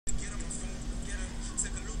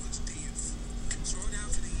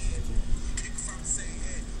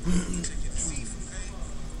Hey,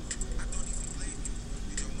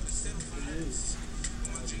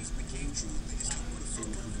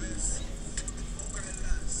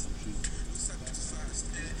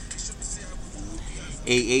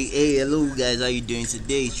 hello guys, how you doing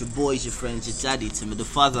today? It's your boy, it's your friend, it's your daddy, Timmy the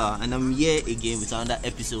father, and I'm here again with another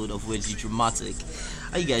episode of Wedgie Dramatic.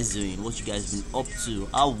 How you guys doing? What you guys been up to?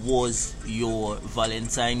 How was your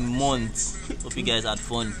Valentine month? Hope you guys had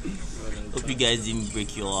fun. Hope you guys didn't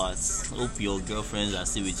break your hearts. Hope your girlfriends are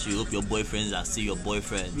still with you. Hope your boyfriends are still your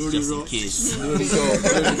boyfriends, just in case.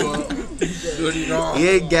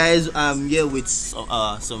 Yeah, guys, I'm here with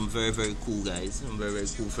some very, very cool guys, some very, very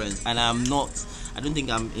cool friends, and I don't think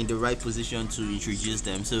I'm in the right position to introduce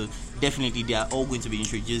them. So definitely they are all going to be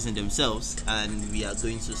introducing themselves, and we are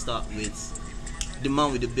going to start with the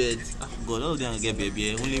man with the beard. Oh God, all them get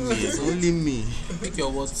baby. Only me. Pick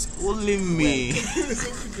your words. Only me.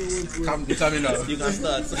 Come, determine now. You can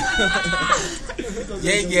start.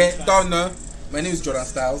 Yeah. Don't know. My name is Jordan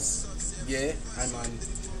Styles. Yeah, I'm an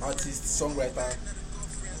artist, songwriter,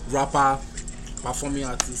 rapper, performing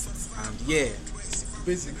artist, and yeah,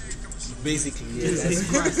 basically, yeah.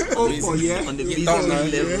 Yeah, on the video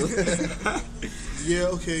level.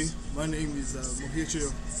 Yeah, okay. My name is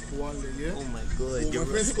Moheche Wale, yeah? Oh my God. My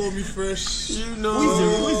friends call me Fresh. You know.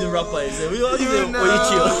 Who is the rapper?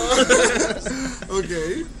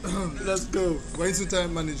 Okay. Let's go. We're into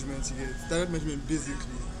time management, yeah. Time management,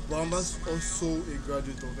 basically. But I'm also a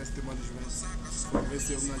graduate of ST Management from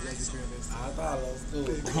University of Nigeria.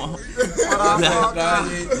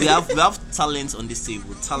 we have talent on this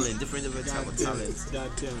table. Different type of talent.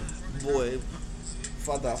 Boy,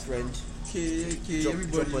 father, friend.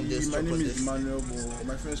 Everybody, my name is Manuel, but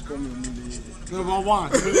my friends call me Muli. Number one.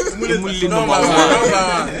 Yeah.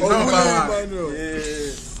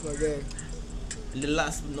 The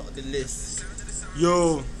last but not the least.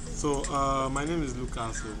 Yo, so my name is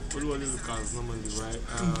Lucas. Oluwole Lucas, normally, right?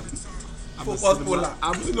 I'm a cinema.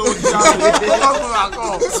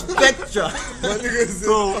 Spectra.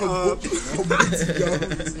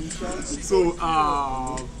 So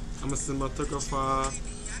I'm a cinematographer,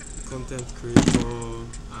 content creator,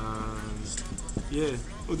 and yeah,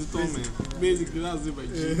 all the time, man. Basically, that's it, my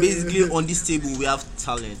G. Basically, on this table, we have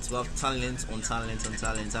talent. We have talent on talent on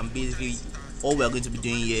talent, and basically, all we are going to be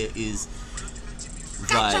doing here is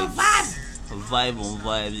vibes. Vibe on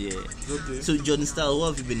vibes, yeah. Okay. So, Jordan Style, what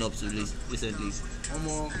have you been up to recently?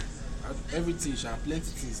 Everything, plenty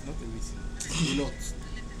things, not everything.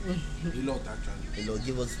 A lot actually. You know,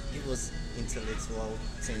 give us intellectual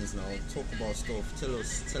things now. Talk about stuff.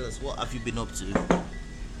 Tell us what have you been up to?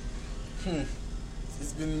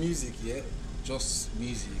 It's been music, yeah. Just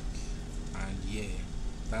music, and yeah,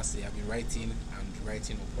 that's it. I've been writing and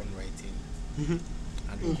writing upon writing,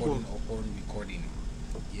 and recording upon recording.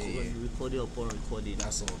 Yeah. Recording upon recording.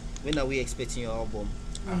 That's all. When are we expecting your album?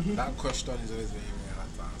 That question is always very, very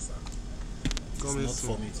hard to answer. It's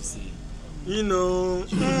not for me to say. You know,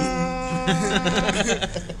 The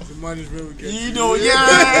management will get yeah.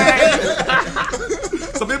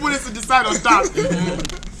 So people need to decide on that.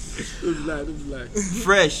 Don't be like.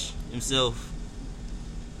 Fresh himself.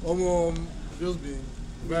 Just been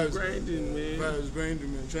vibes, Grinding, man.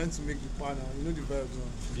 grinding, man. Trying to make the partner. You know the vibes, man.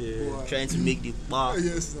 Yeah. Trying to make the bar.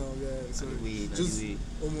 Yes, now, yeah. So we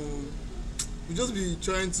just be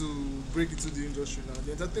trying to break into the industry now.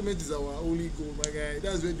 The entertainment is our only goal, my guy.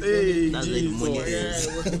 That's where the money is.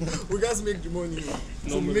 We got to make the money.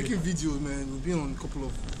 So we're making videos, man. We've been on a couple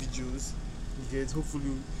of videos.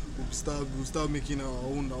 Hopefully we'll start making our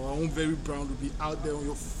own very brand will be out there on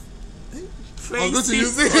your I'm going to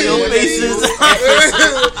use it. On your faces. I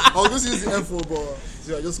was going to use the F4, but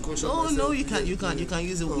so I just caution myself. No, you can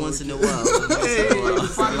use it once in a while.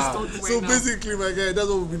 So basically, my guy, that's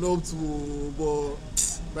what we've been up to. But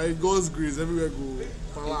by God's grace, everywhere go.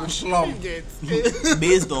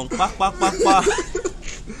 Based on quack.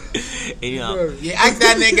 Anyhow. Yeah, ask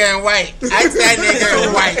that nigga in white.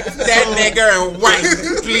 That nigga in white,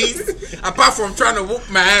 please. Apart from trying to whoop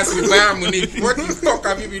my ass with Bayern Munich, what the fuck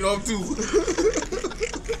have you been up to?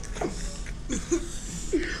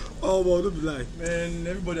 Oh, well, don't be like. Man,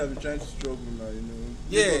 everybody has been trying to struggle now, you know.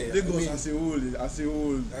 Yeah, Lagos as a whole.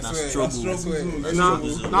 That's struggle.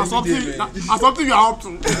 Now something you're up to.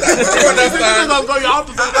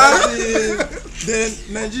 Then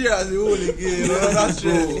Nigeria as a whole again. That's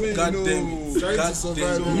true. God damn it. Trying to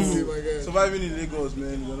survive, my guy. Surviving in Lagos,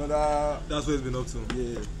 man, is another. That's what it's been up to.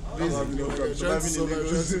 Yeah.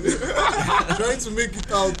 Trying to make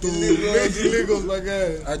it out to make Lagos, my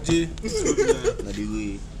guy. Ajay.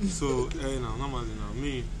 So, normally now,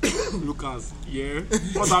 me, Lucas,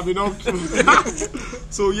 what I've been up to.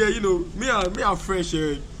 So, me and Fresh,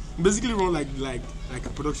 basically run like a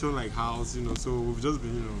production house, so we've just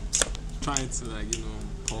been, trying to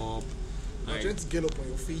pop. Trying to get up on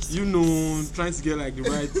your face. Trying to get the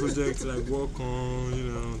right project to work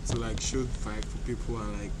on, to shoot for people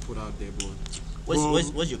and put out there. But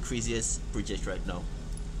what's your craziest project right now?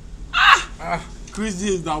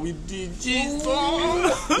 Craziest that we did, Jesus. You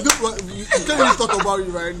can't even talk about it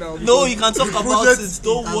right now. No, you can talk about it.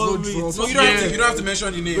 Don't worry. No, you don't have to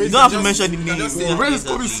mention the name. You don't have to mention the name. The rest is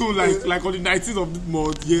coming soon, like on the 19th of this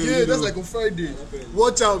month. Yeah, that's on Friday.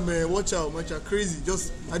 Watch out, man. Watch out. Crazy.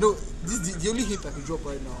 The only hint I can drop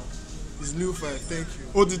right now is Lil 5. Thank you.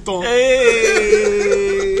 Hold it on.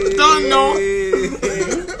 Hey. Don't know.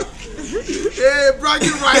 Hey,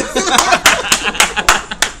 bragging rights.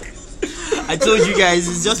 I told you guys,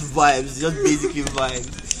 it's just vibes, just basically vibes.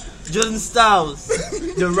 Jordan Styles,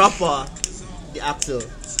 the rapper, the actor.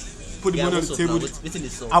 Put the money on the table. Within the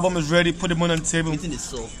song. Album is ready. Put the money on the table. Within the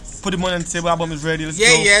song. Put the money on the table. Album is ready. Let's go.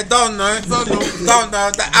 Don't know.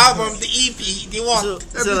 The album, the EP, the one. So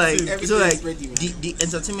everything is ready, man. the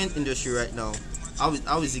entertainment industry right now, how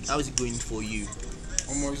is it going for you?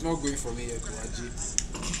 It's not going for me yet, Ajay.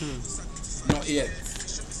 Not yet.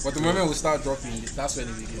 But the moment we start dropping, that's when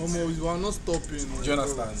it begins. We are not stopping. Do you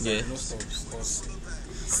understand? Yeah. No stops.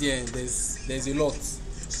 Because there's a lot.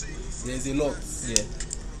 There's a lot. Yeah.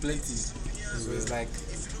 Plenty. So it's back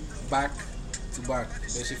to back.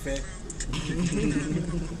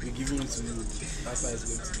 We're giving it to you. That's how it's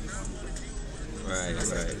going to be.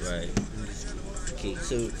 Right. Okay,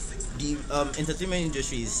 so the entertainment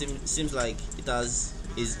industry seems like it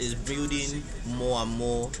is building more and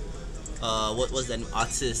more. What's the new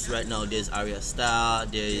artist right now? There's Arya Star.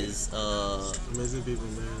 There's amazing people,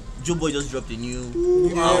 man. Joe Boy just dropped a new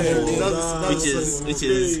album, which is. Wait,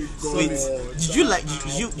 did you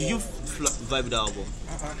vibe with the album?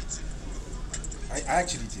 I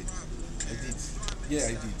actually did. I did. Yeah, I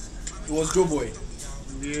did. It was Joe Boy.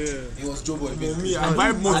 Yeah. It was Joe Boy. Me, I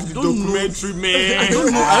vibe more with the documentary, man. I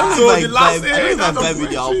don't know if I vibe with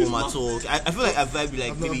the album at all. I feel like I vibe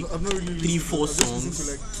with maybe I've not really 3-4 songs.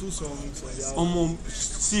 To 2 songs on the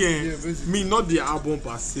album. Me, not the album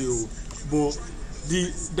per se, but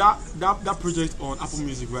that project on Apple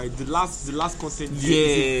Music, right? The last content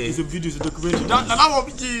is a video, it's a documentary. That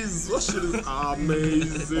one, jeez, what shit is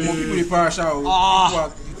amazing. People in Parasha,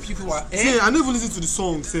 people are. See, I never listen to the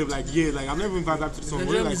song, say I've never even vibed back to the song.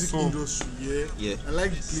 Nigerian Only music song. industry, yeah. I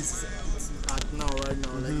like the place it's at right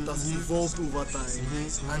now. It has evolved over time,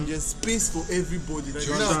 and there's space for everybody.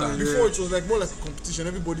 Before it was more like a competition.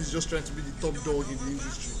 Everybody's just trying to be the top dog in the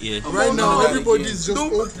industry. Yeah. Right now, everybody's just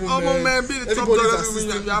open. Man, be the top dog.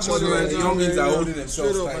 The youngins are holding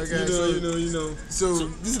themselves tight. So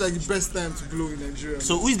this is the best time to blow in Nigeria.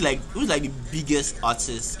 So who's the biggest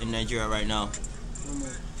artist in Nigeria right now?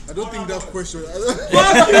 I don't think that question. I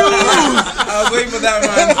was waiting for that,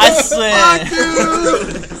 man. I swear.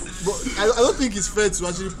 But I don't think it's fair to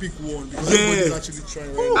actually pick one because everybody's actually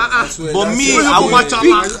trying right now. But me, I want to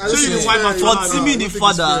pick. For Timmy the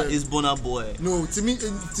father is Burna Boy. No, Timmy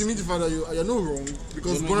the father, you're not wrong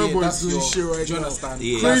because Burna Boy is doing shit right now.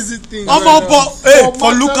 Yeah. Crazy things.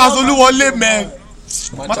 For Lucas Oluwole, man.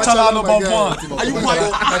 Machala number 1. Are you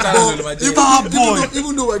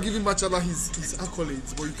even though we're giving Machala his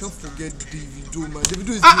accolades, but you can't forget Davido, man.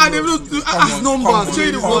 Davido is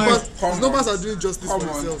his numbers are doing justice for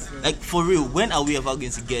themselves, man. For real, when are we ever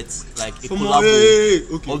going to get a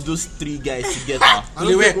collab of those 3 guys together? Why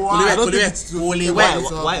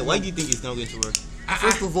do you think it's not going to work?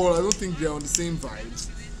 First of all, I don't think they're on the same vibe.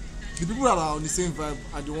 The people that are on the same vibe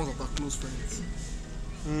are the ones that are close friends.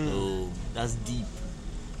 Oh, that's deep.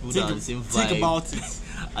 People that are on the same vibe. Think about it.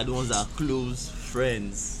 Are the ones that are close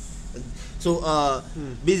friends. So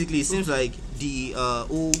basically, it seems like the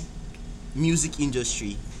whole music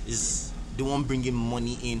industry is the one bringing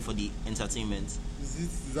money in for the entertainment. Is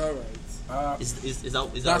that right? Is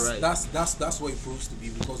that right? That's what it proves to be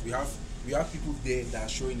because we have people there that are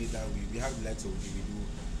showing it that way. We have the likes of Davido,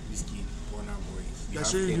 Whiskey, Burna Boy. They're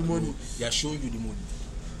showing you the money. They are showing you the money.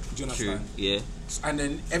 Do you understand? True. Yeah. And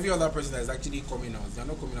then every other person that is actually coming out, they are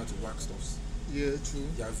not coming out to whack stuffs. Yeah, true.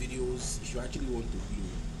 Their videos, if you actually want to view.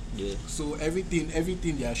 Yeah. So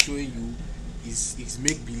everything they are showing you is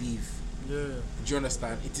make believe. Yeah. Do you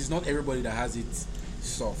understand? It is not everybody that has it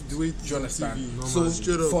soft. The way do you understand? TV,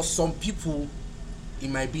 so for some people, it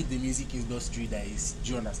might be the music industry that is,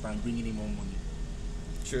 do you understand, bringing in more money.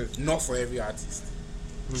 True. Not for every artist.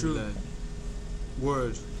 True.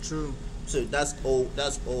 Word. True. So that's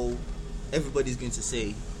all everybody's going to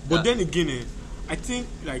say. But then again, I think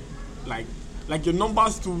like your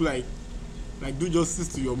numbers too like do justice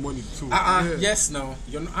to your money too. Yeah. Yes, no.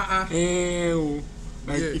 You're not.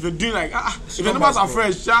 Like Yeah. if you're doing like if your numbers, numbers are bro.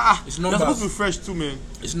 fresh, It's they're numbers. supposed to be fresh too, man.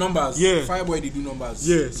 It's numbers. Yeah. Fireboy, they do numbers.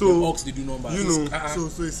 Yeah, so, the Ox, they do numbers. you know, So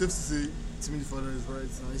it's safe to say Timmy the Father is right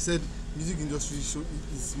now. He said music industry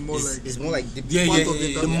is more like it's more like the Yeah, part yeah, of yeah, the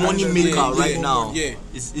yeah, the yeah. money yeah, maker yeah, right yeah. now. Yeah.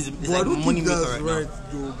 It's But like I don't money think maker that's right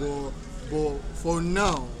right now. though. But for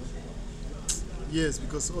now, yes,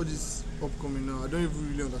 because all this upcoming now, I don't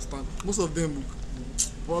even really understand. Most of them will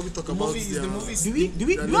probably talk The about movies, their, the movies. Do we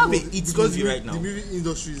their have a level, It because movie right now? The movie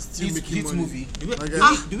industry is still making Hit money. movie. Do we,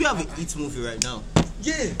 Like, do we have a It movie right now?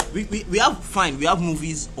 Yeah. We have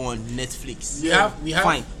movies on Netflix. We have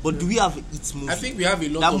Fine, but do we have a It movie? I think we have a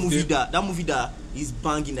lot that of movie them. that movie that is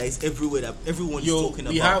banging, that is everywhere, that everyone is talking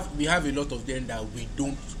we about. have a lot of them that we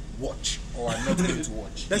don't watch or are not going to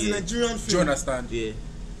watch. That's Yeah. a Nigerian Do you film. understand? Yeah.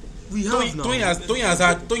 We have now. Tony has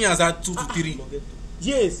had 2 to 3.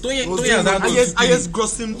 Yes. Tony has Was had there 2 to 3. Highest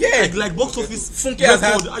grossing, Yeah. like box office Funke has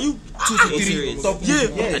record. had Are you? 2 to 3 serious? top Yeah,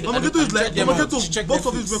 movies. Amageto is like check them out. Amageto Check box Netflix.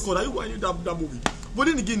 office record. Are you watching that movie? But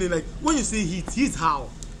then again, like when you say hit how?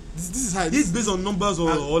 This is how This based on numbers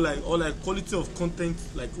or like quality of content,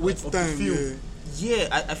 like with of time. the film. Yeah.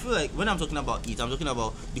 Yeah, I feel like when I'm talking about it, I'm talking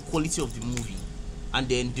about the quality of the movie, and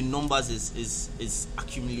then the numbers is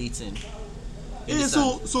accumulating. You Yeah,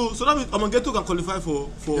 understand? so that means Amageto can qualify for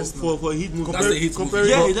Yes, a hit movie. That's a hit Comparing,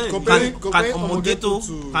 Yeah, it is. comparing, Can comparing Omogeto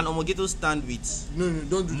to Omogeto stand with no,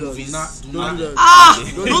 don't do that. movies? Don't do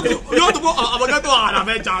that. Don't you want to put Amageto and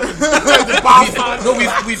Avenger? No,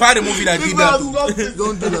 we've had a movie that did that. Too.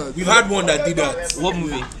 Don't do that. We've had one that did that. What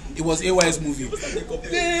movie? It was AY's movie.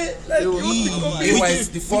 AY's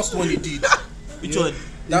the first one he did. Which one?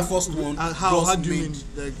 That first one. How do you made- mean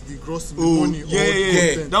like the gross Oh, money? yeah.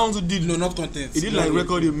 Yeah. That one also did. No, not content. It did like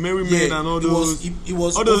record the Merry Men and all those. It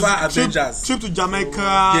was all those over Avengers. trip to Jamaica.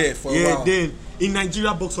 Yeah, for a while. Then in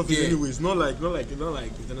Nigeria box office, Yeah. anyways, not like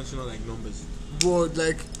international like numbers. But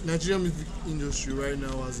like Nigerian music industry right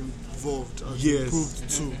now has evolved, has Yes. improved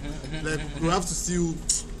too. Like we have to still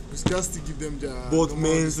give them their. But normal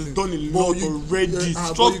man, this it's thing. done a But lot you- already. but you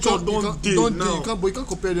Structure can't- you don't can't- dey don't now. you can't, but you can't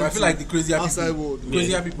compare them. But I feel like the crazier outside people, world.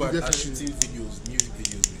 crazier people are Definitely. shooting videos, music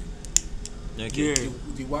videos. Man. Okay. Yeah.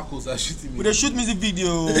 The wackos are shooting. But they shoot music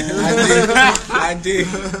video. I did.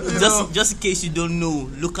 Just in case you don't know,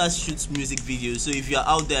 Lucas shoots music videos. So if you're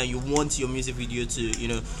out there and you want your music video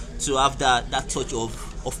to have that touch of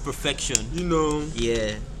perfection, You know.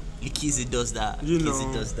 yeah, Likizi does that. You Likizi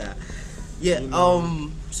know. does that. Yeah. You know.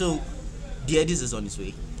 So the Edis is on its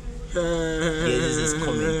way. this is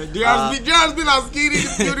coming. There has been a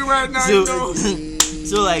skinny right now. So, You know.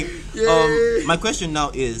 so like, Yeah. my question now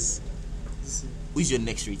is, who's your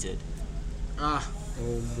next rated?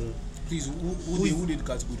 Please, who did the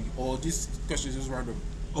category? Or this question is just random?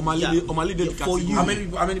 Omale did For category. you. How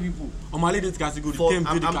many people? Omale did category. For, Thames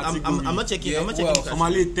did the category. I'm not checking. Yeah, I'm not checking. well,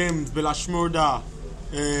 category. Omale, Thames, Bella Shmurda.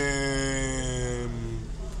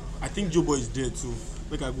 I think Joe Boy is there too.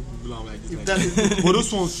 Make I Google am like this. Like that. But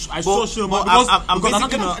those ones, I saw sure, but because I'm because I'm not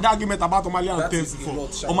basically getting that argument about Omale and That Thames is a before.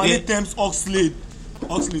 lot, sha. Omale, Yeah. Thames, Oxlade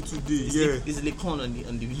today. Yeah. Is Lecon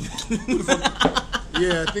on the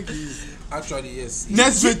Yeah, I think he's. Actually, yes.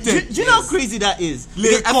 Next rated. Do you know how crazy that is?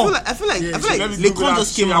 Because I feel like Yeah, Let me Lecon Google that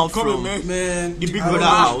just shit. came I'm out coming, from man. Man, the Big I don't Brother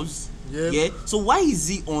know. house. Yeah. Yeah. So why is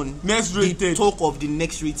he on Next the rated. talk of the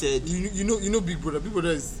next rated? You know Big Brother. Big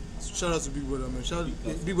Brother is. Shout out to Big Brother, man.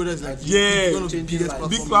 Big Brother is like Yeah. one of the biggest platforms.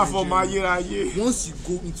 Big in platform, Nigeria. yeah. Once you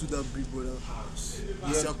go into that Big Brother house,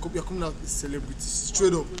 you're coming out a celebrity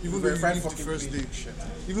straight up. Even though you Very leave the fucking first day, big.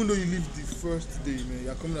 even though you leave the first day, man,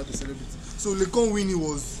 you're coming out a celebrity. So Lecon winning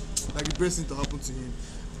was like the best thing to happen to him.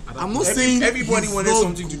 I'm not saying everybody he's wanted not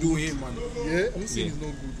something to good. do with him, man. Yeah, I'm not saying Yeah. he's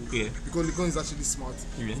not good though. Yeah. Because Lecon is actually smart.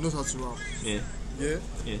 Yeah. He knows how to rap. Yeah. Yeah.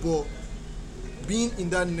 Yeah. But being in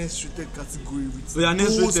that next rated category with Oh yeah,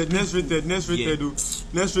 next those rated, people, next Yeah. rated,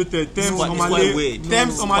 next rated. Thames, It's quite Omale, weird. Thames, No,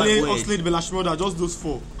 it's quite Omale, weird. Oxlade, Bella Shmurda, just those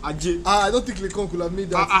four. Ajay. I don't think Lecon could have made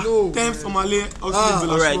that. No. Thames, man. Omale, Oxlade,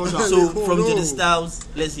 Bella All right. Shmurda. So Oh, from no. To The Styles,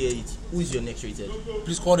 let's hear it. Who's your next rated?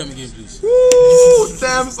 Please call them again, please. Woo!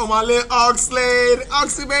 Thames, Omale, Oxlade,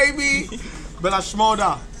 Oxy baby, Bella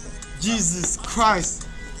Shmurda. Jesus Christ.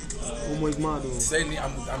 Oh my mad. Oh. Certainly,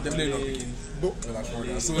 I'm definitely not picking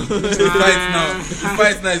So the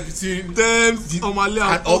fight now is between Thames, Omale,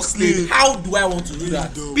 and Oxlade. How do I want to do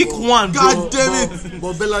that? Pick one, bro. God damn it.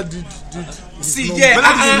 But Bella did. See, yeah,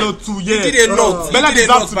 Bella did a lot too. Yeah, he did a lot. Bella He did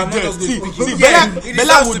a deserves lot, to be but I'm not there. just going to See, pick him.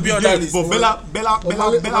 Bella deserves would to be be on there, that list. but Bella would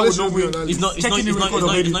not win. It's not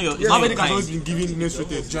your How time. many has always been given next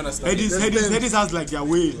rated? Do you understand? Hedis has like their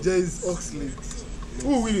way. There is Oxlade. Who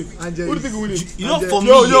will win it? And Who do you think will win it? You know, And for me,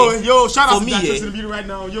 Yo, shout out for to me, that yeah. social media right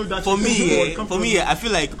now. Yo, that for me, come for close. me, I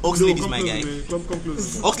feel like Oxlade is my guy. Come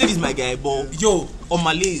close. Oxlade is my guy, but Yo,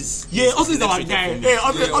 Omale is. Yeah, Oxlade is our guy. Hey,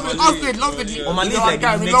 Oxlade, love the Omale is our like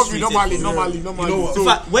guy. the We next love you rated normally. You know what? In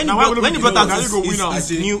fact, when he brought out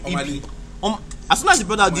his new Omale. EP, as soon as he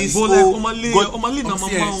brought out this But whole like Omale na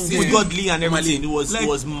mama. with Godly and everything, it was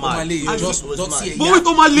mad. Omale, It just was don't mad. see it. But with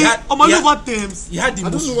Omale over Thames. He had the I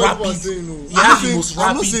don't most know what you are rapid. saying. No. He had the I'm most not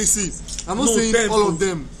rapid. saying, see, I'm not No, saying Thames all too. of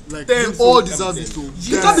them. Like Thames they all too. deserve it too.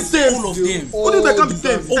 You can't be Thames. All of them. What do they can't be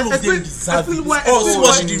Thames? All of them deserve it. Explain why. Oh, Explain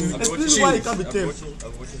watch why. the- Explain why it can't be Thames.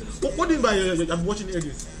 What do you mean by I'm watching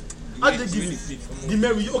Edis? How did they give it? The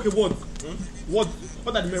Mary. Okay, what?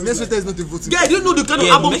 What are the Mary? Next rated is not a voting. Yeah, I didn't know the kind of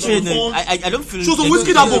Yeah, album make sure from before. I don't feel. She was on I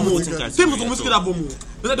Whiskey don't album. feel Thames voting Thames was on category Whiskey at all. album.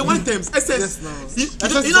 But the one Thames, Yes, SS. now.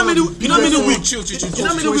 You know how many weeks? Chill. You know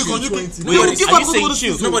how many weeks on you can Wait, give are you up saying all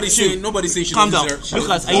chill? those Nobody's saying she Calm doesn't down. deserve.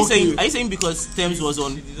 Because are you saying because Thames was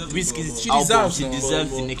on Whiskey's She album, deserves she no.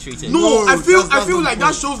 deserves the next rated? No, I feel that's like not that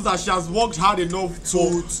the shows that she has worked hard enough to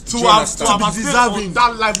you have understand? deserving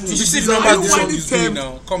that level. You see Are the you numbers this finding song is doing Thames?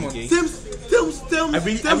 now. Come on. Okay. Thames,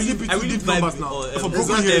 I really deep numbers now. For Broken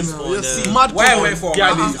broken Thames heads. on Yes, Mad Why I Common. went for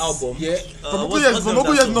Galley's Omale's album. Yeah. For broken heads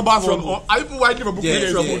numbers on. I even why for broken Yeah,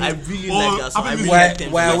 heads. yeah. I really like that song. I really Why like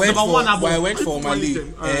Thames. I went Number one for album. why I went for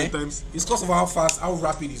Omale? Thames. It's because of how fast, how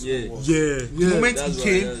rapid his Yeah. song was. Yeah. The moment That's he right,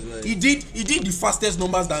 came, that's right. he did the fastest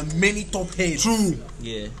numbers than many top heads. True.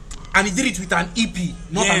 Yeah. And he did it with an EP,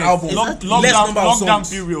 not Yeah. an album. Less number of Lockdown songs.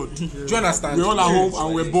 period. Do you understand? We're all at home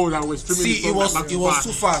and we're bored and we're streaming. See, the it song was back to it was back.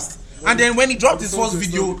 too fast. And then when he dropped his first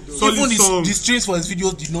video, Solid even song. the streams for his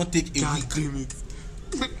videos did not take a God week. damn it.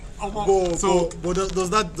 But does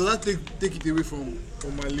that take it away from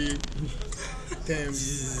Omale,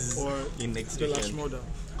 Thames, or In next Bella weekend. Shmurda?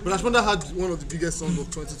 Bella Shmurda had one of the biggest songs of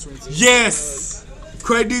 2020. Yes.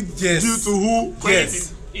 Credit Yes. due to who?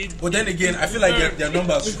 Yes. But then again, I feel like their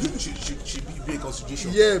numbers should be a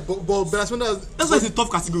consideration. Yeah, but Bella Shmurda. That's why it's a tough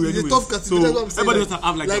category. It's a anyway. tough category, that's what I'm saying. Everybody doesn't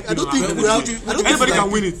have like. Like, their I don't opinion think on we that. have to- I don't Anybody think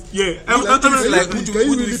can win it. Yeah. Who do you feel like Can you who do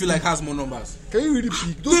you really- feel like has more numbers? Can you really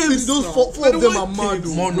pick? Those four of them are mad.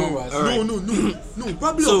 though. More numbers. No,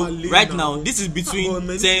 probably So Omale right now, this is between Oh, man,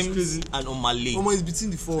 this is Thames crazy. and Omale. Omo is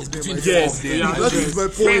between the four of them. between I the guess. four of them. Yeah, That is my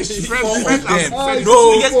point. Four of them. Ah,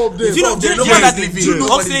 No, it's four of them. Do you know Four of them. that Nobody's the leaving.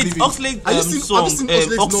 Nobody's Oxlade leaving. Oxlade Have you seen song Oxlade's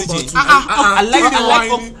number Oxygen? too? I like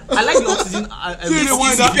whining. the Oxygen.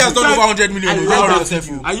 CP has done over 100 million. I How like are that.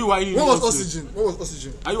 yourself? Are you whining? When was Oxygen? When was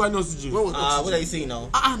Oxygen? Are you whining oxygen? When was Oxygen? What are you saying now?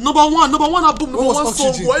 Number one album, When number was one song.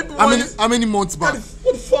 Oxygen? Why people How many months back?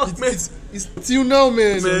 What the fuck, man? It's till now,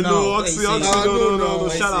 man. Man, now. no, What are Oxy, you saying? no.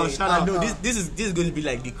 What Shout are out, you shout saying? out. No, this is going to be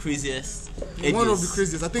like the craziest. One of edits. the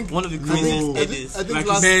craziest. I think One of the I craziest think- edits. I think Like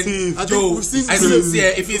last. man, I think Joe, we've seen I some- don't see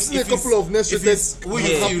if we've it's seen a couple of next if rated it's who Yeah.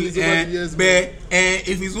 you couples feel, over the years,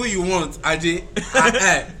 if it's who you want, Ajay,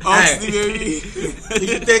 Oxy, baby. if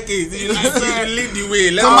you take it, you lead the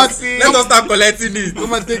way. Let Come us on. let us start collecting it.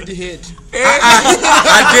 Come and take the head.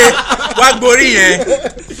 Ajay, wá gbórí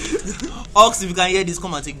yẹn. Ox, if you can hear this,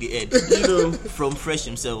 come and take the head. You know. From Fresh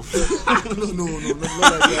himself. No,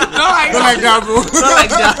 not like that, bro. Not like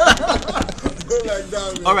that. Not like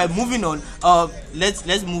that, man. All right, moving on. Let's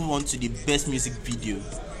move on to the best music video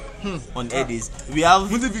on Eddies. We have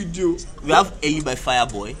Music video. Ellie by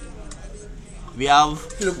Fireboy. We have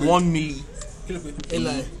 1 milli.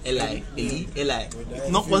 Eli.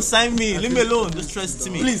 Not consign me. Leave me alone. Just trust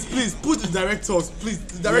me. Please, put the directors. Please,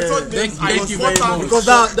 the directors. Yeah, thank you very much. Because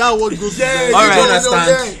that word goes. Yeah, All right. you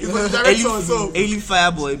Understand. It's for the directors. So. Ellie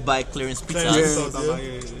Fireboy by Clarence Peters.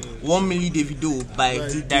 1 milli Davido by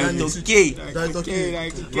Director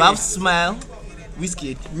K. We have Smile,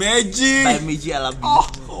 Wizkid by Meji. Meji Alabi.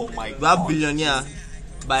 Oh my We have Billionaire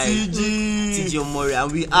by TG. TG Omori,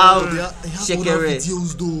 and we have Shekere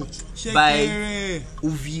videos though. by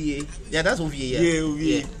OVA. Yeah, that's OVA. Yeah,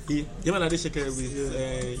 we. Yeah, man, I did Shekere with.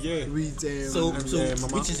 Yeah. With So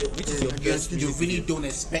Mama. which is your best You music really video? don't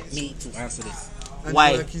expect me to answer this.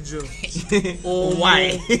 Why? Why?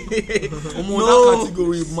 Omo, No. that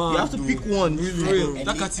category, man. You have to pick one. Real.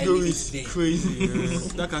 That category is crazy.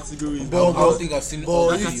 That category is. I don't think I've seen all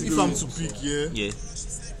But the if I'm to pick, Yeah.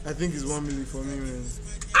 I think it's 1 million for me, man.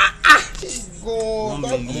 God,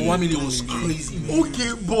 1 million was crazy. Man.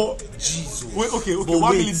 Okay, but Jesus. wait, okay, But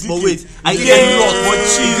 1 million. wait, I He get did a lot, but but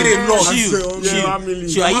he did a lot. chill. Yeah, 1 million.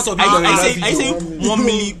 Chill. I say 1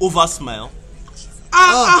 million over Smile.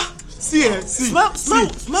 See,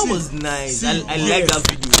 Smile was nice. I like that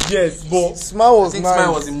video. Yes, but Smile was I think nice.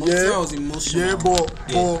 Smile was yeah, Smile was emotional. yeah,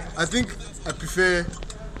 but I think I prefer.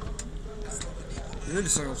 You know the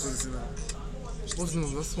song I'm supposed to sing now? What's the name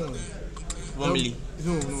of that song? 1 million.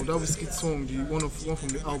 No, that Wizkid song, the one from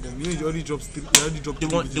the album. You know, he already dropped.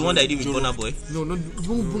 The one that I did with Burna Boy. No, not the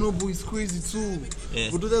one with Burna Boy is crazy too. Yeah.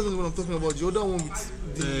 But that's not what I'm talking about. The other one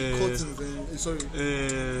with the curtains and sorry.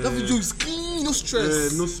 That video is clean, no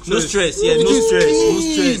stress. no stress. No stress. Yeah, no stress. No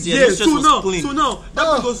stress. Yeah, no stress was clean. So now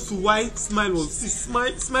that goes to why Smile was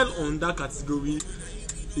Smile on that category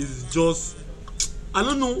is just. I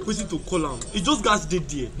don't know what to call him. It just got there.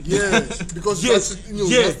 Yeah, because Yes, that's, you know,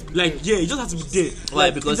 yeah, that's- like yeah, it just has to be there. Why?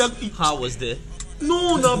 Like, Because how was there?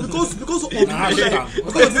 no, because of people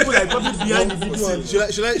like probably behind the video. And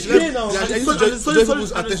Should I Yeah, now, I and need to sorry, draw sorry, people's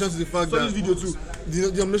sorry, attention to the fact this that video too.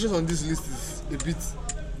 the nominations on this list is a bit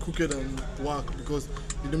crooked and whack because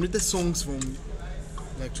they nominated songs from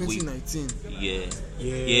like 2019. Yeah,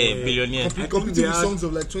 Billionaire. Competing with songs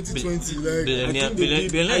of like 2020. Like,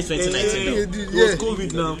 Billionaire is 2019 now. It was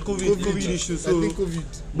COVID now, COVID issues. So, I think COVID.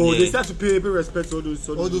 but Yeah. they start to pay respect to all those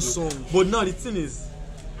All songs. songs. But now the thing is,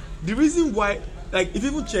 the reason why, like, if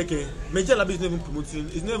you even check it, Major Labi is not even promoting.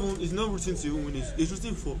 It's not rooting to even win it. It's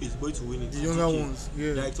rooting for his boy to win it. The It's younger okay. ones,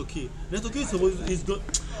 yeah. It's okay. That's okay. So it's not.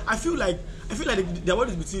 I feel like the award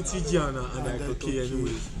is between TG and like okay,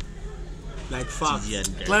 anyways. Like facts. TG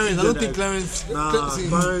and Clarence, I don't think Clarence. see,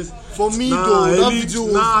 Clarence. for me Nah, though, that Elite, video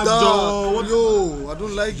was nah, dark. dog. Yo, I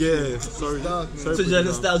don't like Yeah, it. sorry. Dark, man. Sorry. So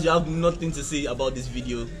Jordan Styles, you have nothing to say about this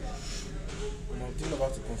video. I'm thinking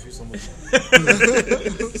about to confuse somebody.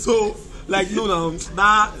 So like no now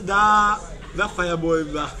that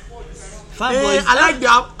Fireboy that. Fireboy,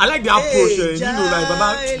 I like the approach. Hey, You know,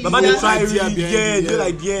 like Baba you they try know, idea really, behind yeah, it, they yeah.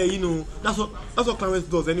 like you know. That's what Clarence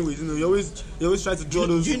does, anyways. You know, he always try to draw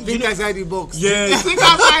those. Think outside the box. Yeah, do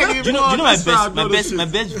you know my That's my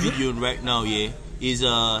best video right now, yeah, is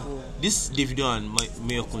this Davido and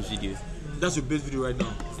Mayokon's video. That's your best video right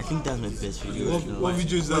now. I think that's my best video right now. What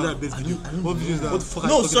video is That's that? that best video. What video is that? What the fuck? are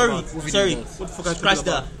No, you talking sorry, about? sorry. What the fuck? are you Scratch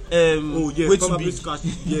talking that. about? Oh yeah, Way too probably big. scratch.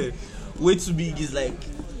 Yeah. Way too big is like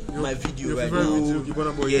my video right favorite now. video. Oh,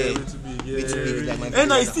 Burna Boy, Yeah. yeah, way too big. Yeah. Way too big is like my And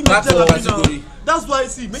video I right see Back Major to our Labi now. category. That's why I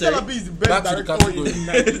see Major Sorry. Labi is the best Back to the director in category.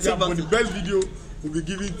 Nigeria, but the best video will be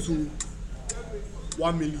given to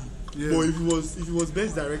 1 million. Yeah. But if it was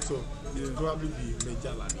best director, it would probably be Major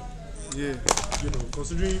Labi. Yeah. You know,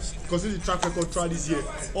 considering the track record throughout this year,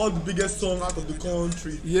 all the biggest song out of the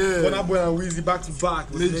country. Yeah. Burna Boy and Weezy back to back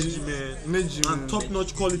with Neji, Neji, man. Neji, man. And top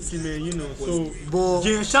notch quality, man. You know, so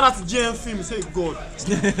But shout out to JM Film. Say God.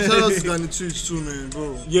 shout out to Danny Twitch too, man,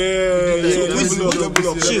 bro. Yeah. So, level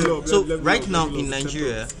up. So level right up, now level in up,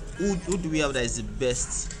 Nigeria, who do we have that is the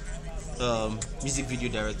best music video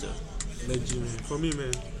director? Neji, man. For me,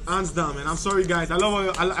 man, hands down, man. I'm sorry, guys. I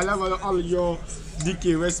love all of your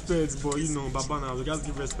DK respects, but you know, Babana, we guys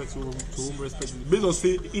give respect to whom respect is. Based on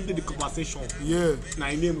say into the conversation. Yeah. Now,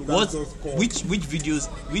 name What? Which video is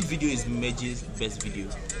Meji's best video?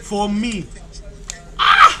 for me?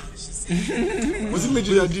 Was it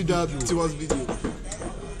Major that did that Tiwa's video?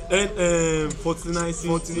 And 49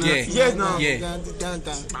 Yeah. Yes, now. Yeah.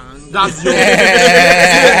 That's your.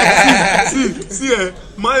 see,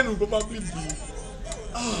 mine will probably be.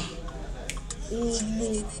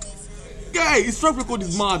 Oh, guy, his track record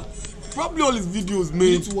is mad. Probably all his videos, You man.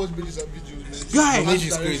 need to watch Major's videos, man. Guy, Major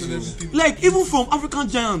is crazy. Everything. like even from African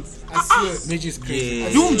Giants. I swear. Major is crazy. Yeah.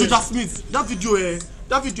 You Joja Smith, that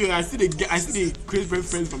video, I see they create very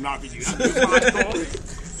friends from that video.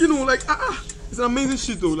 You know, like it's an amazing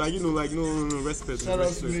shit though. Like you know, like no, respect, Shout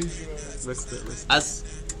out to respect, Major, man. respect. As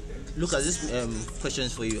look at this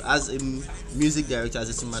questions for you. As a music director, as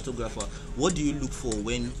a cinematographer, what do you look for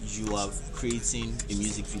when you are creating a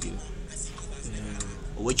music video?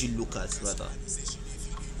 Or what do you look at rather?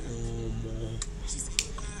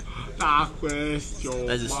 That question.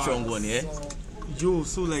 That's a strong one, yeah. Yo,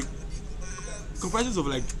 so like comprises of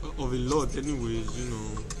like of a lot, anyways. You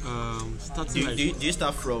know, starting like Do you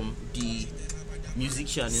start from the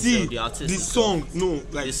musician see instead of the artist? the song. No,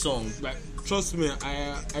 like The song. Like trust me,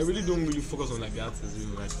 I really don't really focus on like the artist. You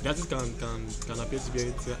know, like the artist can appear to be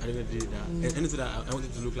anything at the end of the day that anything that I want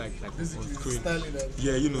it to look like on screen. Styling that.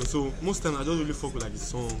 Yeah, you know. So most time I don't really focus like the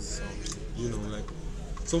song. You know, like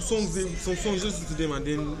some songs just listen to them and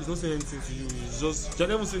then it's not saying anything to you. It's just you're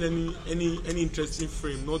never seeing any interesting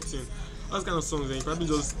frame, nothing. those kind of songs, then you probably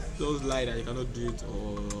just lie that you cannot do it,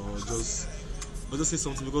 or just say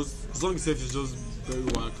something, because the song itself is just very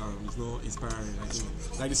whack and it's not inspiring.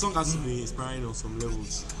 Like the song has to be inspiring on some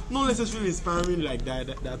levels. Not necessarily inspiring like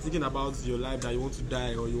that thinking about your life, that you want to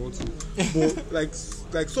die or you want to, but like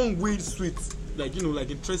song weird sweet, like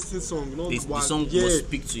like interesting song. The song will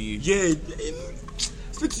speak to you. Yeah,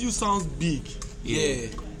 speak to you sounds big. Yeah.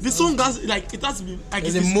 The song has like it has to be like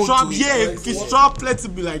There's if a it's mode trap, to it, yeah. right? If it's trap, let's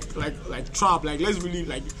be like trap. Like let's really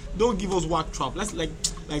like don't give us whack trap. Let's like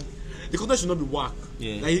the content should not be whack.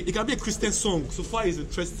 Yeah. Like it can be a Christian song. So far it's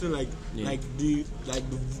interesting. Like the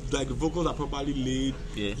vocals are properly laid.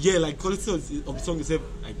 Yeah. Yeah. Like quality of the song itself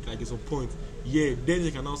like it's on point. Yeah. Then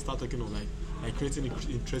you can now start talking of like creating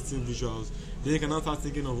interesting visuals. Then you can now start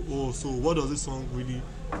thinking of so what does this song really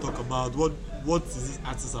talk about? What is this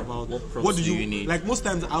artist about? What do you need? Like most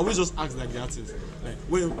times I always just ask like the artist, like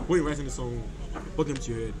when you're writing the song, what came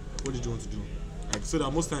to your head? What did you want to do? Like so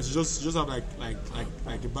that most times you just have like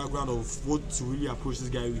a background of what to really approach this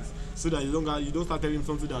guy with, so that you don't start telling him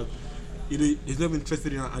something that he's never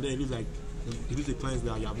interested in, and then he lose the clients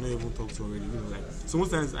that you have never even talked to already. Like so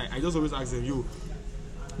most times I just always ask them, yo,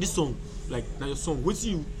 this song, like now your song, what's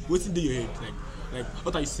in your head? Like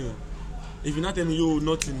what are you saying? If you not tell me yo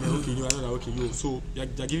nothing, okay, yo I know that, okay, yo, so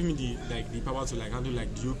they're giving me the power to like handle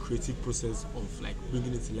like the whole creative process of like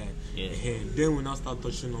bringing it to life. Yeah. Then we now start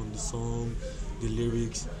touching on the song, the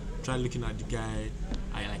lyrics, try looking at the guy,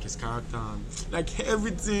 I like his character, and like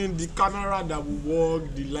everything, the camera that will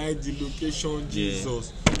work, the light, the location,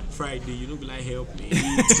 Jesus. Friday, you know, be like help me.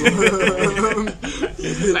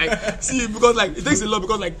 Like see, because like it takes a lot,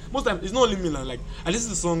 because like most times it's not only me, like I listen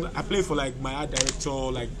to the song, I play for like my art director,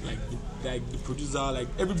 like the producer, like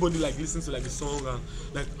everybody like listens to like the song and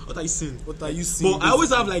like what are you saying? What are you seeing? But I always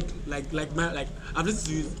have like my I've listened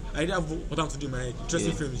to it, I already have what I'm to do in my head.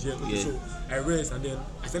 Interesting films, so I rest and then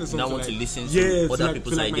I send the song now to want like, to listen to other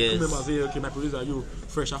people's like ideas. my crew members, hey, okay, my producer, yo,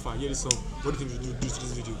 fresh alpha, hear this song. What do you think we should do this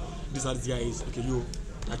video? This are the guys, okay, yo,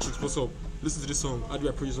 that chicks, what's up? Listen to this song. How do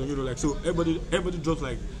I produce on? Like so everybody drops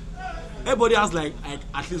like everybody has like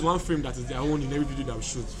at least one frame that is their own in every video that we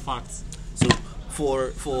shoot. Facts. So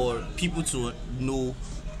for people to know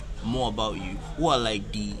more about you, who are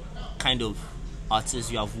like the kind of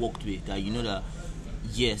artists you have worked with that you know that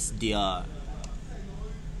yes they are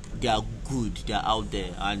good, they are out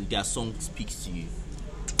there and their song speaks to you?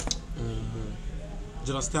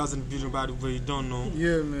 Jonah Styles in the video, by the way, you don't know.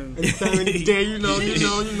 Yeah, man. Anytime, any day, you know.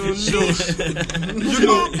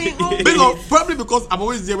 Probably because I'm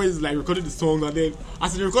always there when it's like recording the song, and then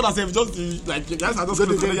as you record yourself, just like you guys are just you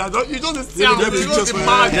just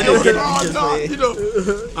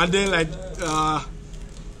and then like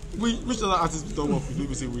which other artists we talk about?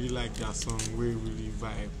 We say we really like their song, we really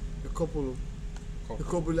vibe. A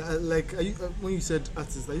couple, like are you, when you said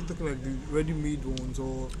artists, are you talking like the ready-made ones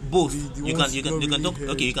or both? The you ones can talk.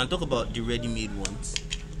 really Okay, you can talk about the ready-made ones.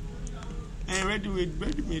 And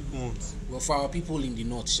ready-made ones. Well, for our people in the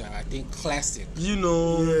North, I think classic. You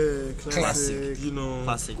know, yeah, classic. You know,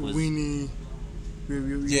 Classic was Winnie.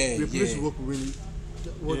 We supposed to work with Winnie.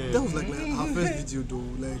 That was like our first video though.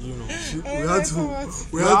 Like you know,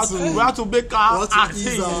 we had to make our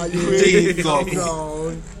ease our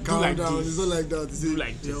calm down. It's not like that. It's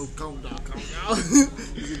like yo, calm down.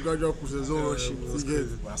 It's a gradual process. Don't rush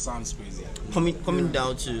it. That sounds crazy. Coming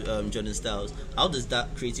down to Jordan Styles, how does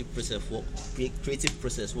that creative process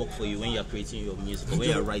work for you when you're creating your music or when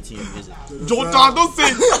you're writing your music? Don't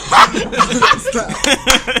say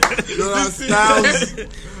Jordan Styles.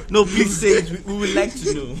 No, please say it. We would like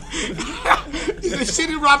to know. He's a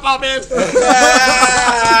shitty rapper, man.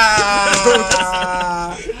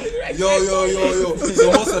 Yo.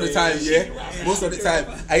 So most of the time,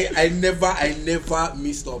 I never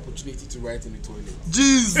miss the opportunity to write in the toilet.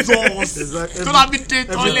 Jesus. Could have been in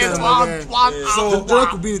the toilet one hour. So Jordan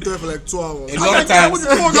could be in the toilet for like 2 hours. A lot of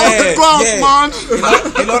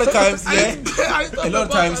times, man. A lot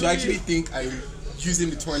of times, you actually think I'm using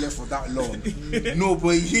the toilet for that long. No,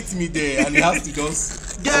 but he hit me there and he has to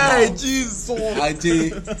just Jesus. That's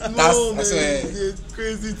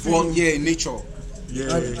crazy thing. well, nature.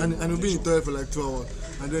 Yeah. And we'll be in the toilet for like 2 hours.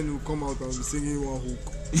 And then we'll come out and be singing one hook.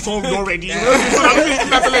 Song already. You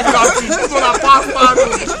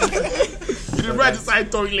right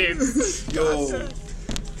beside toilet. Yo.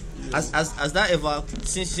 Has that ever,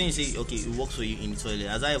 since you say okay it works for you in the toilet,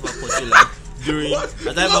 has that ever caught you like during? Has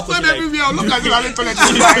that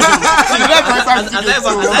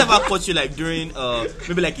ever caught you like during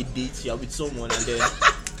maybe like a date you're with someone and then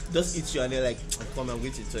just eat you and they're like, come and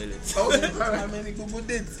wait to the toilet. I mean, go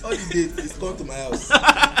dates. All the dates is come to my house.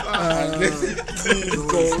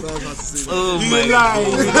 Oh my God.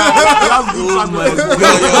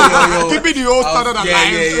 Give me the old standard of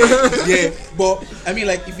life. Yeah. But I mean,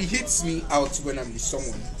 like, if he hits me out when I'm with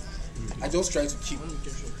someone, I just try to keep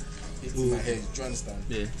it in my head. Do you understand?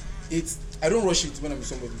 Yeah. I don't rush it when I'm with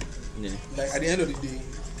somebody. Yeah. Like, at the end of the day,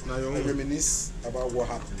 I reminisce about what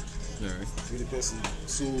happened with the person.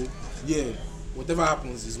 So yeah, whatever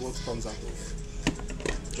happens is what comes out of.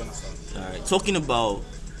 Do you understand? Alright. Talking about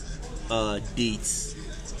dates,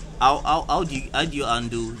 how do you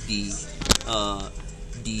handle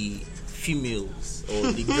the females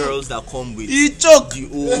or the girls that come with the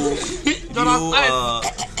whole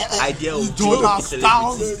idea of being a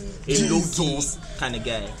celebrity, a low-key kind of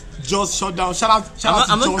guy? Just shut down. Shout out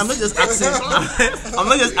I'm not just asking. I'm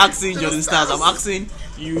not just asking Jordan Stars. I'm asking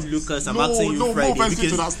you, Lucas. I'm asking you, Friday. No, because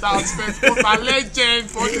to the Stars first. For a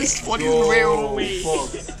legend for this way.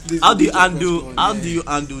 How do you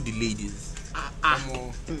handle the ladies?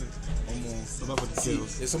 See,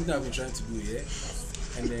 there's something I've been trying to do here,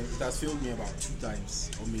 and then it has failed me about 2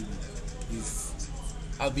 times, or maybe.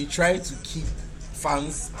 I'll be trying to keep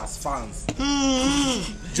fans as fans. Do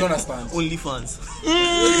you understand? Only fans. No.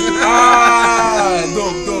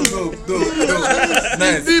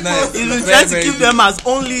 Nice. You've been trying to keep them as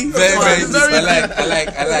only very fans.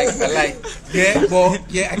 I like. Yeah, but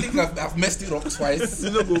yeah, I think I've messed it up twice.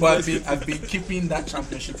 But I've been keeping that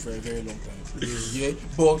championship for a very long time. Yeah,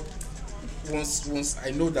 but once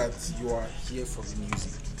I know that you are here for the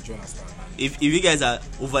music, do you understand? If you guys are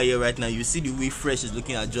over here right now, you see the way Fresh is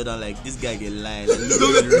looking at Jordan like this guy get lying. Like,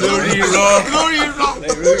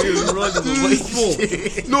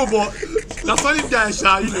 No, but that's only guy,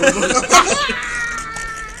 you know.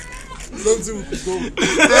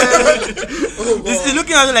 He's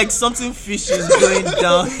looking at me like something fishy is going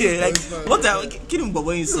down here. Like, what are you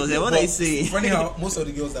saying? What are you saying? Funny how most of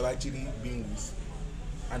the girls I've actually been with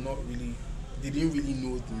are not really. They didn't really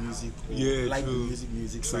know the music or like the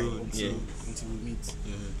music side until we meet.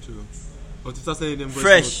 Yeah, true. But if that's them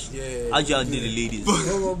Fresh. How do you handle the ladies?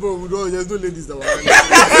 No, bro, there's no ladies that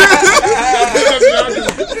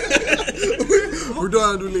we don't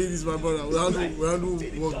handle ladies, my brother. We handle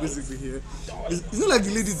work basically here. It's not like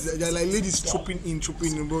the ladies. They're like ladies chopping in,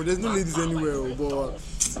 bro. There's no ladies anywhere, but.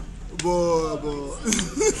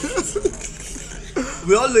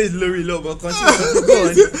 We all know it's Lori Low, but continue. Go on.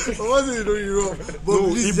 I wasn't Lori Low. But no,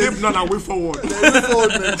 if they not way forward. Way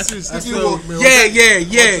forward, man. Seriously, work, man.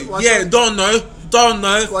 Yeah. Don't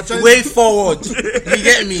know. Way forward. You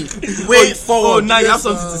get me? Way forward. Oh, now you have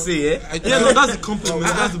something to say, yeah? No, that's the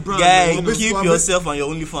compliment. That's the brand. Guy, keep yourself and your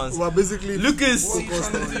OnlyFans. Well, basically, Lucas.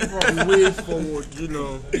 Way forward. You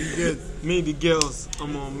know, you get me, the girls.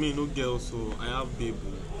 Me, no girls, so I have babe.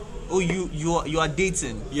 Oh, you are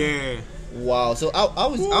dating? Yeah. Wow. So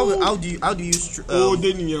how do you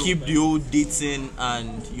keep the old dating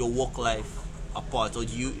and your work life apart, or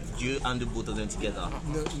do you handle both of them together?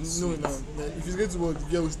 No. If it's going to work, the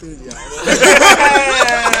girl will stay in the house.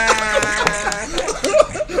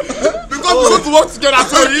 Because we go to work together,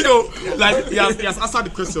 so you know, like he has answered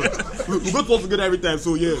the question. We go to work together every time,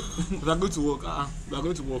 so yeah, we are going to work. We are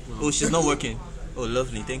going to work now. Oh, she's not working. Oh,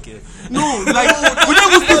 lovely, thank you. No, like we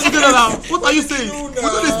don't even sleep together now. What are you saying? We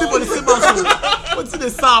don't sleep on the same house. What's in the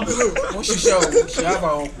sap? She have her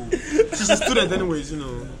uncle. She's a student, anyways. You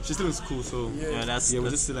know, she's still in school, so yeah, we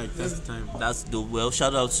just say like that's the time. That's dope. Well,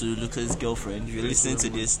 shout out to Lucas' girlfriend. If you're listening to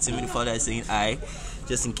this, Timmy the father is saying "I,"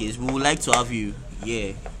 just in case. We would like to have you. Yeah,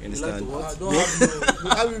 you understand? Like don't have you.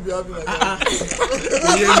 How will be having like that?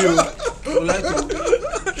 We like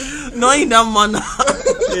to. No, in that manner.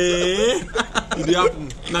 It happen.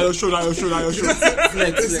 Now your show.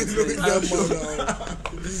 Flex.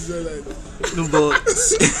 No, but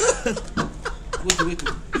wait.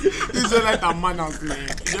 These are like a manners, man.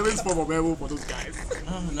 There is form of elbow for those guys.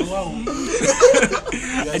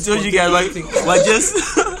 I told you guys,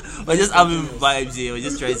 we're just having vibes here. We're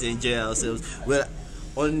just trying to enjoy ourselves. Well,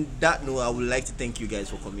 on that note, I would like to thank you guys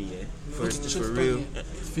for coming here. Just for real.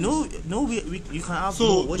 No, you can have.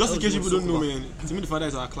 So just in case people don't know, man, Timmy the father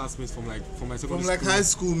is our classmates from my secondary school. From like high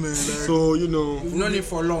school, man. So you know, we've known him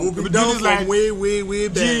for long. We'll be down from like way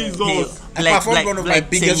back. Jesus. I performed one of my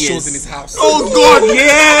biggest shows in his house. Oh God, yeah!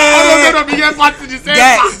 I don't know the biggest party in the same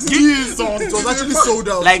house. Jesus, it was actually sold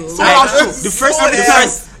out. Like so.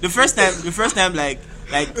 the first time, like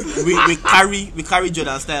like we carry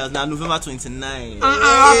Jordan Styles now November 29 on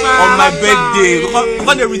my birthday.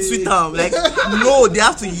 Because they retweet them. Like no, they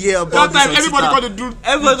have to hear about that time. this. Everybody got to do.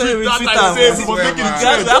 Everybody gonna retweet them.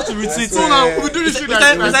 We have to retweet. So now we do this shit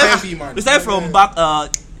we start from back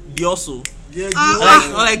the also. Yeah,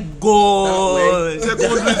 like God.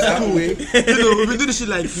 Secondary school. We do this shit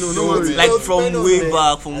like no worry. Like from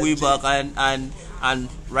way back, and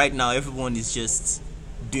right now everyone is just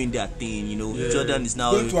doing their thing. Jordan is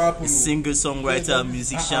now a singer, songwriter,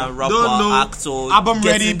 musician, rapper, actor. Album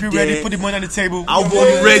ready, be ready. Put the money on the table.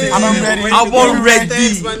 Album ready.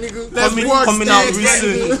 Thanks, my nigga. Coming out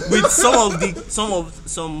recently with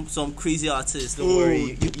some crazy artists. Don't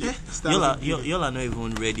worry, y'all are not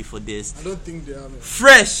even ready for this. I don't think they are. Man.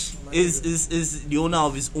 Fresh is the owner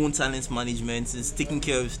of his own talent management. Is taking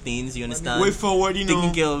care of things. You understand? Way forward,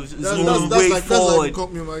 taking care of his that's own like, way that's forward. like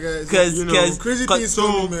company, my guys. Because crazy things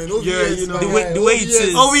coming, man. OVS, the way it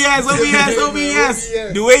is. OVS.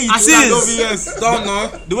 The way it is. OVS. Don't know.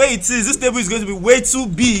 The way it is, this table is going to be way too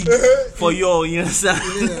big for y'all. You understand?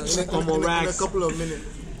 In a couple of minutes.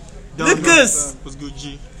 Lucas. What's good,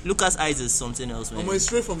 G? Lucas' eyes is something else, man. I'm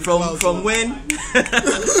straight from when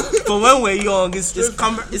from when we're young, his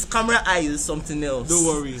camera eye is something else. Don't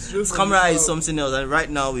worry. His camera eye is something else, and right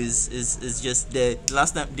now is just there. The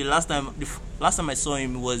last time I saw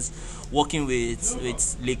him was working with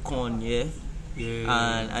Lekon, yeah.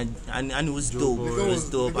 And it was dope. It was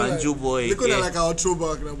dope. And Joe Boy. Look at like our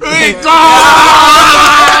throwback now. Hey God!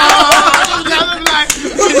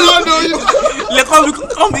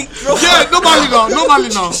 Normally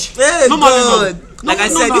now. Hey, God. Like I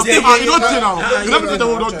said, this table.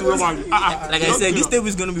 Like I said, this table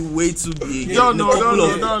is gonna be way too big. In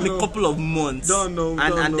a couple of months. And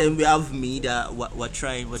then we have me that we're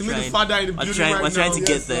trying to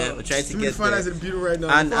get there. We're trying to get there.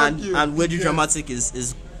 And Wedgie Dramatic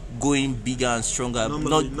is going bigger and stronger.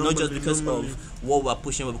 Not just because of what we're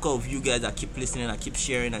pushing, but because of you guys that keep listening, I keep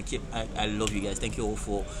sharing, I love you guys. Thank you all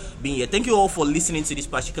for being here. Thank you all for listening to this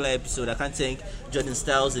particular episode. I can't thank Jordan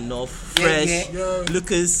Styles enough. Fresh,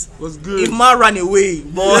 Lucas was good. Imma ran away,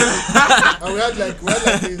 but and we had like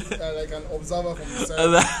an observer from the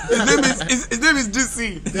side. His name is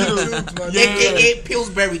DC. AKA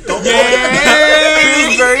Pillsbury.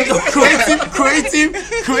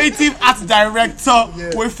 Creative art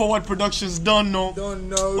director. Way Forward Productions. Don't know.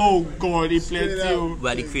 Oh God, he played too. We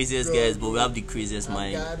are the craziest guys, but we have the craziest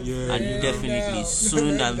mind. And definitely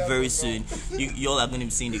soon and very soon, you all are going to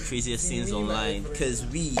be seeing the craziest things online, because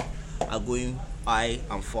we are going high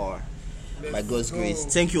and far. By God's grace.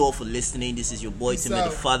 Thank you all for listening. This is your boy Timmy the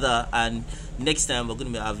Father, and next time we're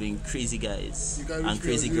going to be having crazy guys and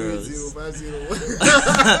crazy girls.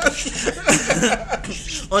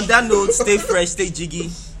 On that note, stay fresh, stay jiggy,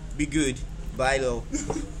 be good. Bye, though.